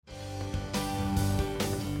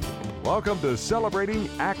Welcome to Celebrating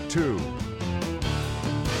Act 2.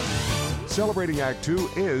 Celebrating Act 2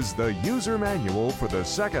 is the user manual for the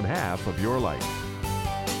second half of your life.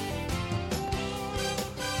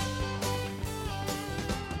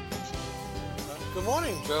 Good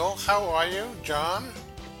morning, Bill. How are you? John?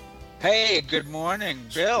 Hey, good morning,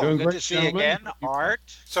 Bill. Doing Good great, to see you gentlemen. again. Art.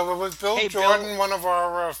 So we're with Bill Hey, Jordan, Bill. one of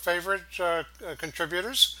our favorite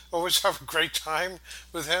contributors. Always have a great time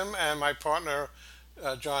with him and my partner,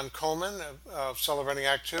 John Coleman, of Celebrating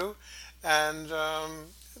Act 2. And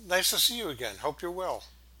nice to see you again. Hope you're well.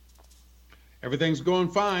 Everything's going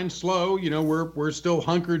fine, slow. You know, we're still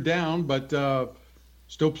hunkered down, but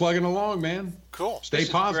still plugging along, man. Cool. Stay This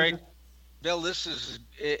is positive. great. Bill, this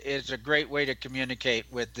is a great way to communicate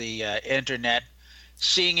with the internet,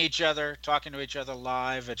 seeing each other, talking to each other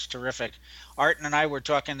live. It's terrific. Art and I were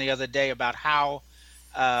talking the other day about how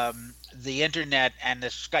the internet and the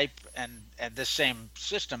Skype and this same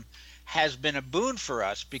system has been a boon for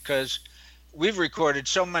us because we've recorded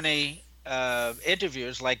so many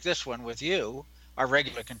interviews like this one with you, our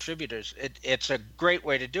regular contributors. It's a great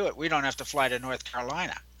way to do it. We don't have to fly to North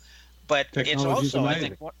Carolina, but it's Technology's also, I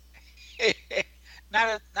amazing. think,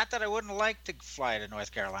 not that I wouldn't like to fly to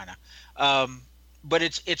North Carolina, but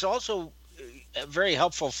it's also very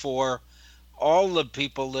helpful for all the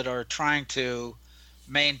people that are trying to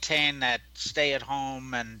maintain that stay at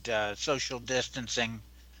home and social distancing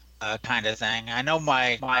kind of thing. I know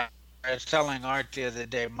I was telling Art the other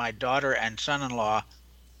day, my daughter and son-in-law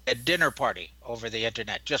had a dinner party over the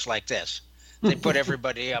internet, just like this. They put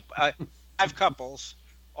everybody up. I have couples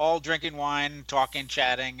all drinking wine, talking,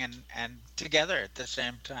 chatting, and together at the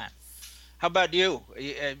same time. How about you?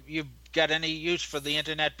 You've got any use for the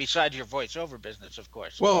internet besides your voiceover business, of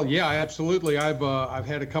course? Well, yeah, absolutely. I've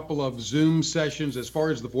had a couple of Zoom sessions as far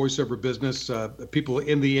as the voiceover business. People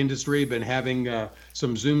in the industry have been having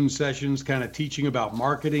some Zoom sessions, kind of teaching about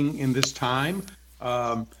marketing in this time,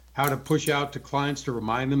 how to push out to clients to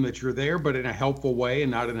remind them that you're there, but in a helpful way and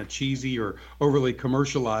not in a cheesy or overly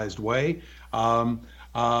commercialized way.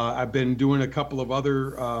 I've been doing a couple of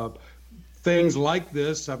other things like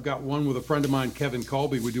this. I've got one with a friend of mine, Kevin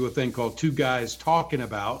Colby. We do a thing called Two Guys Talking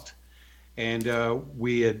About, and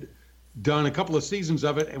we had done a couple of seasons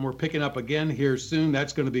of it, and we're picking up again here soon.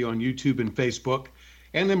 That's going to be on YouTube and Facebook,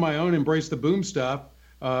 and then my own Embrace the Boom stuff,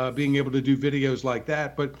 being able to do videos like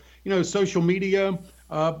that. But social media,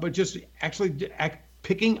 but just actually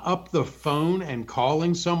picking up the phone and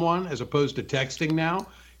calling someone as opposed to texting now.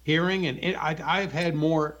 Hearing, and I've had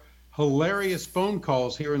more hilarious phone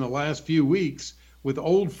calls here in the last few weeks with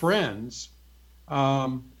old friends,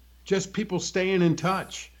 just people staying in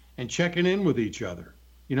touch and checking in with each other,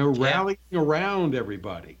 rallying around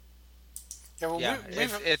everybody. Yeah, well, Yeah,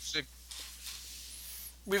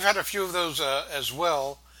 we've had a few of those as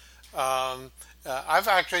well. I've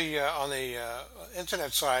actually, on the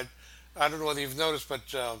internet side, I don't know whether you've noticed, but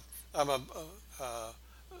I'm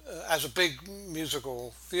as a big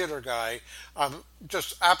musical theater guy, I'm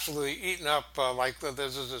just absolutely eaten up.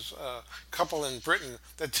 There's this couple in Britain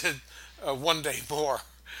that did One Day More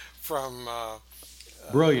from.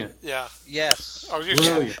 Brilliant. Yeah. yes. Oh,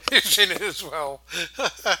 Brilliant. you've seen it as well.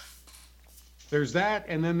 There's that,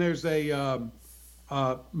 and then there's a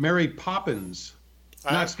Mary Poppins.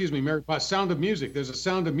 Mary Poppins. Sound of Music. There's a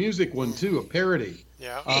Sound of Music one too, a parody.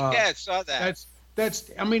 Yeah. Yeah, I saw that.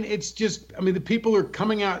 It's just, the people are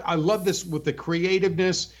coming out. I love this with the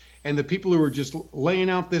creativeness and the people who are just laying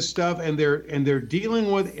out this stuff, and they're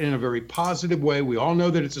dealing with it in a very positive way. We all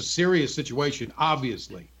know that it's a serious situation,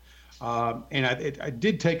 obviously. And it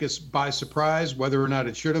did take us by surprise. Whether or not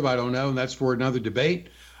it should have, I don't know. And that's for another debate.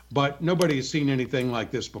 But nobody has seen anything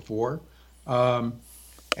like this before. And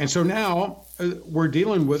so now we're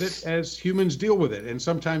dealing with it as humans deal with it. And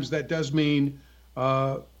sometimes that does mean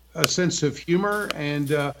a sense of humor and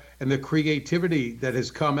the creativity that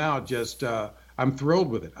has come out. Just I'm thrilled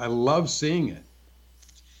with it. I love seeing it.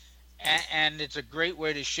 And it's a great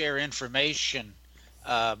way to share information.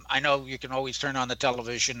 I know you can always turn on the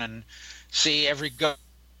television and see every go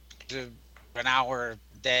to an hour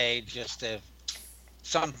a day just to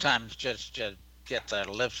sometimes just get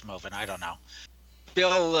the lips moving. I don't know.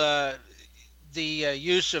 Bill, the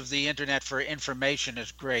use of the internet for information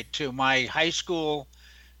is great too. My high school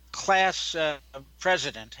class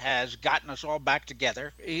president has gotten us all back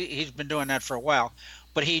together. He's been doing that for a while,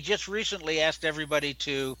 but he just recently asked everybody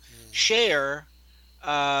to share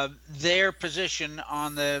their position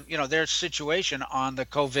on their situation on the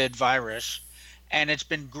COVID virus. And it's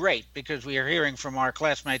been great because we are hearing from our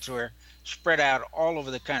classmates who are spread out all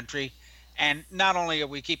over the country. And not only are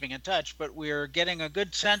we keeping in touch, but we're getting a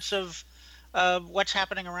good sense of what's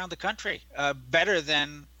happening around the country better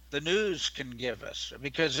than the news can give us,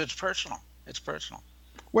 because it's personal. It's personal.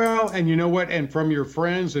 Well, and you know what? And from your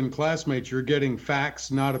friends and classmates, you're getting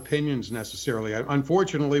facts, not opinions necessarily.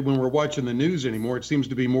 Unfortunately, when we're watching the news anymore, it seems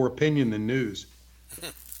to be more opinion than news.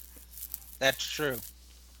 That's true.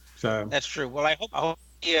 So That's true. Well, I hope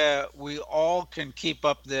we all can keep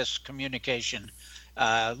up this communication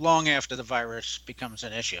long after the virus becomes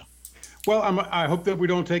an issue. well, I hope that we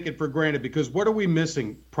don't take it for granted, because what are we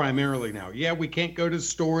missing primarily now? Yeah, we can't go to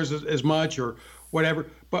stores as much or whatever,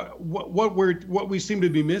 but what we seem to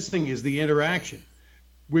be missing is the interaction.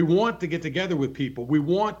 We want to get together with people. We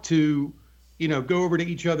want to, go over to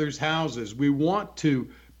each other's houses. We want to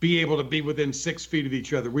be able to be within 6 feet of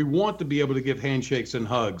each other. We want to be able to give handshakes and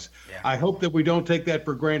hugs. Yeah. I hope that we don't take that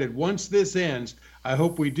for granted. Once this ends, I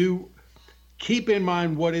hope we do keep in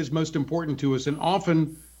mind what is most important to us. And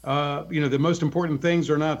often, the most important things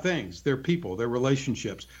are not things. They're people, they're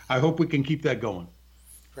relationships. I hope we can keep that going.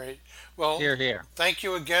 Great. Well, Hear, hear. thank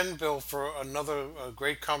you again, Bill, for another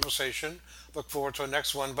great conversation. Look forward to the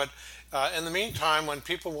next one. But in the meantime, when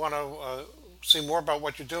people want to see more about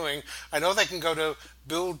what you're doing, I know they can go to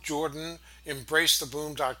Bill Jordan,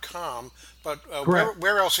 embracetheboom.com. But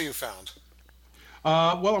where else are you found?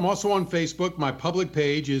 Well, I'm also on Facebook. My public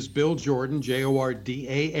page is Bill Jordan,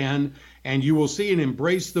 Jordan, and you will see an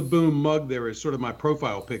Embrace the Boom mug there as sort of my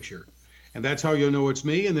profile picture. And that's how you'll know it's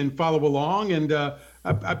me. And then follow along. And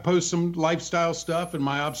I post some lifestyle stuff and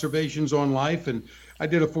my observations on life. And I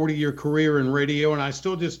did a 40-year career in radio, and I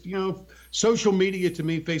still just, social media to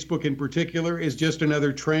me, Facebook in particular, is just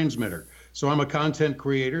another transmitter. So I'm a content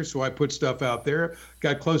creator, so I put stuff out there.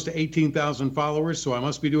 Got close to 18,000 followers, so I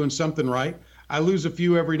must be doing something right. I lose a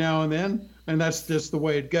few every now and then, and that's just the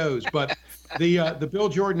way it goes. But the Bill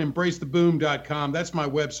Jordan, embracetheboom.com, that's my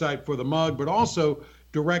website for the mug, but also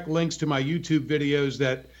direct links to my YouTube videos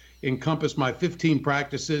that encompass my 15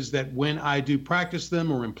 practices that when I do practice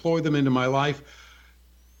them or employ them into my life,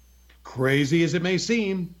 crazy as it may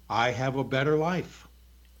seem, I have a better life.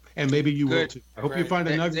 And maybe you will too. I hope you find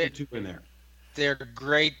a nugget or two in there. They're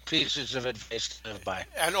great pieces of advice to live by.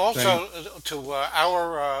 And also to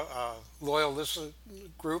our loyal listener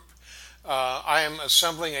group, I am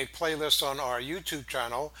assembling a playlist on our YouTube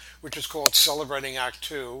channel, which is called Celebrating Act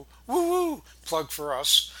 2. Woo-woo! Plug for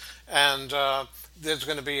us. And there's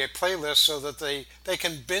going to be a playlist so that they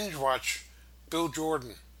can binge watch Bill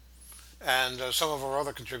Jordan and some of our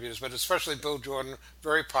other contributors, but especially Bill Jordan,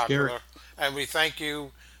 very popular. Sure. And we thank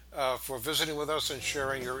you for visiting with us and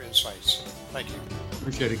sharing your insights. Thank you.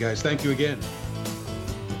 Appreciate it, guys. Thank you again.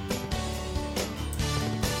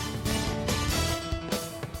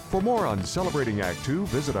 For more on Celebrating Act 2,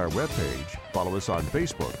 visit our webpage, follow us on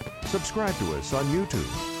Facebook, subscribe to us on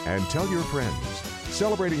YouTube, and tell your friends.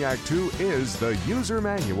 Celebrating Act 2 is the user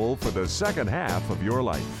manual for the second half of your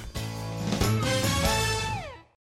life.